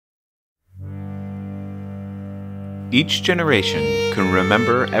Each generation can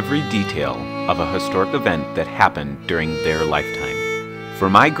remember every detail of a historic event that happened during their lifetime. For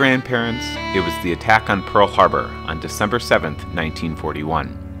my grandparents, it was the attack on Pearl Harbor on December 7th,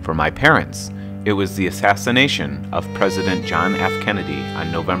 1941. For my parents, it was the assassination of President John F. Kennedy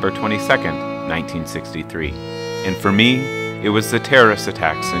on November 22nd, 1963. And for me, it was the terrorist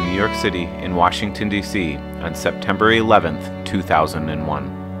attacks in New York City and Washington, D.C. on September 11th,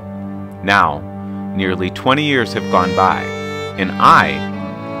 2001. Now, nearly 20 years have gone by, and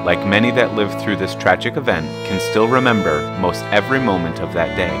I, like many that lived through this tragic event, can still remember most every moment of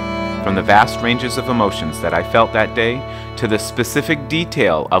that day, from the vast ranges of emotions that I felt that day to the specific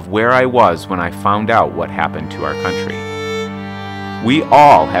detail of where I was when I found out what happened to our country. We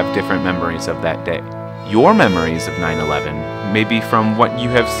all have different memories of that day. Your memories of 9/11 may be from what you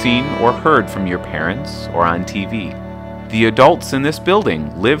have seen or heard from your parents or on TV. The adults in this building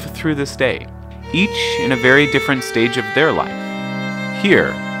lived through this day, each in a very different stage of their life.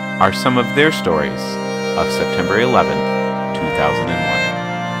 Here are some of their stories of September 11th, 2001.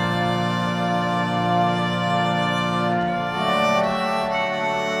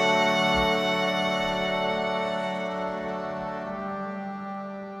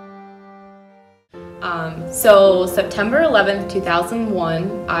 So September 11th,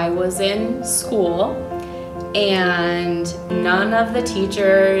 2001, I was in school, and none of the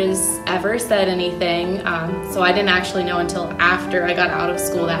teachers ever said anything, so I didn't actually know until after I got out of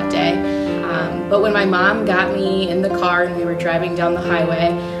school that day. But when my mom got me in the car and we were driving down the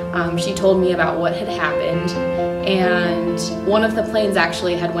highway, she told me about what had happened, and one of the planes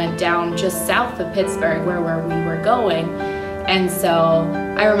actually had went down just south of Pittsburgh where we were going. And so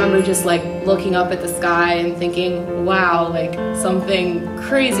I remember just like looking up at the sky and thinking, wow, like something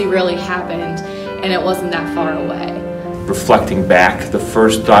crazy really happened, and it wasn't that far away. Reflecting back, the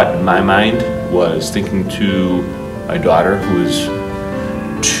first thought in my mind was thinking to my daughter, who was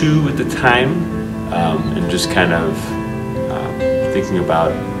 2 at the time, and just kind of thinking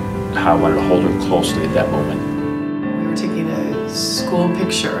about how I wanted to hold her closely at that moment. We were taking a school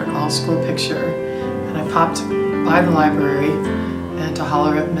picture, an all-school picture, and I popped by the library and to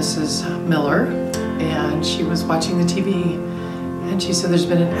holler at Mrs. Miller, and she was watching the TV, and she said there's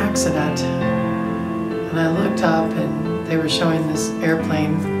been an accident. And I looked up and they were showing this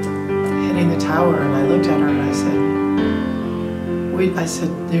airplane hitting the tower, and I looked at her and I said,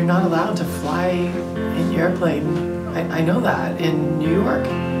 you're not allowed to fly in the airplane. I know that in New York.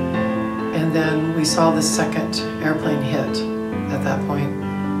 And then we saw the second airplane hit at that point.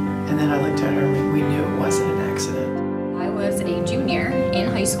 And then I looked at her and we knew it wasn't an accident. I was a junior in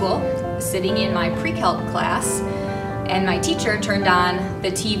high school, sitting in my pre-calc class, and my teacher turned on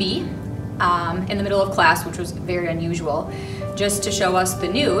the TV in the middle of class, which was very unusual, just to show us the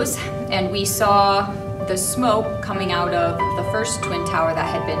news. And we saw the smoke coming out of the first twin tower that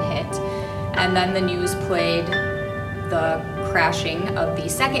had been hit. And then the news played the crashing of the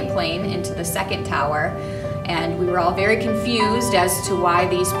second plane into the second tower. And we were all very confused as to why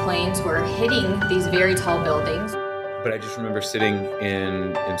these planes were hitting these very tall buildings. But I just remember sitting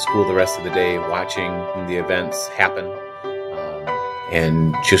in school the rest of the day watching the events happen,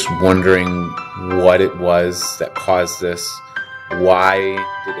 and just wondering what it was that caused this, why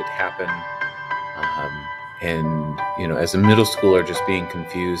did it happen, and you know, as a middle schooler, just being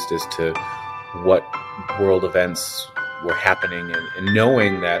confused as to what world events were happening, and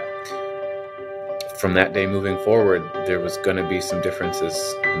knowing that from that day moving forward, there was going to be some differences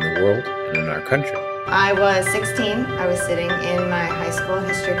in the world and in our country. I was 16. I was sitting in my high school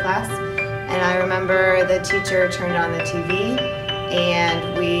history class, and I remember the teacher turned on the TV,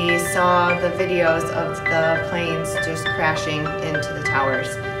 and we saw the videos of the planes just crashing into the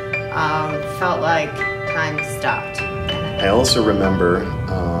towers. Felt like time stopped. I also remember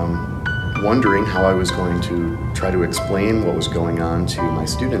wondering how I was going to try to explain what was going on to my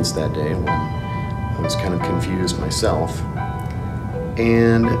students that day when I was kind of confused myself.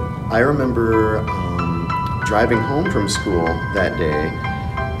 And I remember driving home from school that day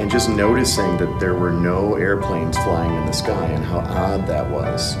and just noticing that there were no airplanes flying in the sky, and how odd that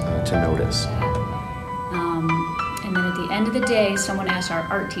was to notice. And then at the end of the day, someone asked our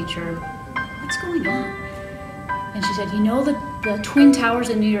art teacher, what's going on? And she said, you know the Twin Towers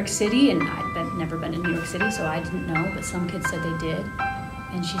in New York City? And I'd never been in New York City, so I didn't know, but some kids said they did.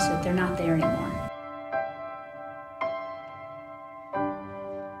 And she said, they're not there anymore.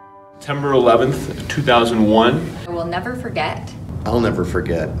 September 11th, 2001. I will never forget. I'll never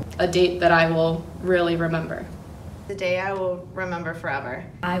forget. A date that I will really remember. The day I will remember forever.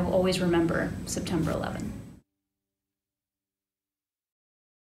 I will always remember September 11th.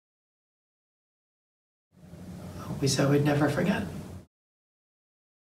 we said we'd never forget.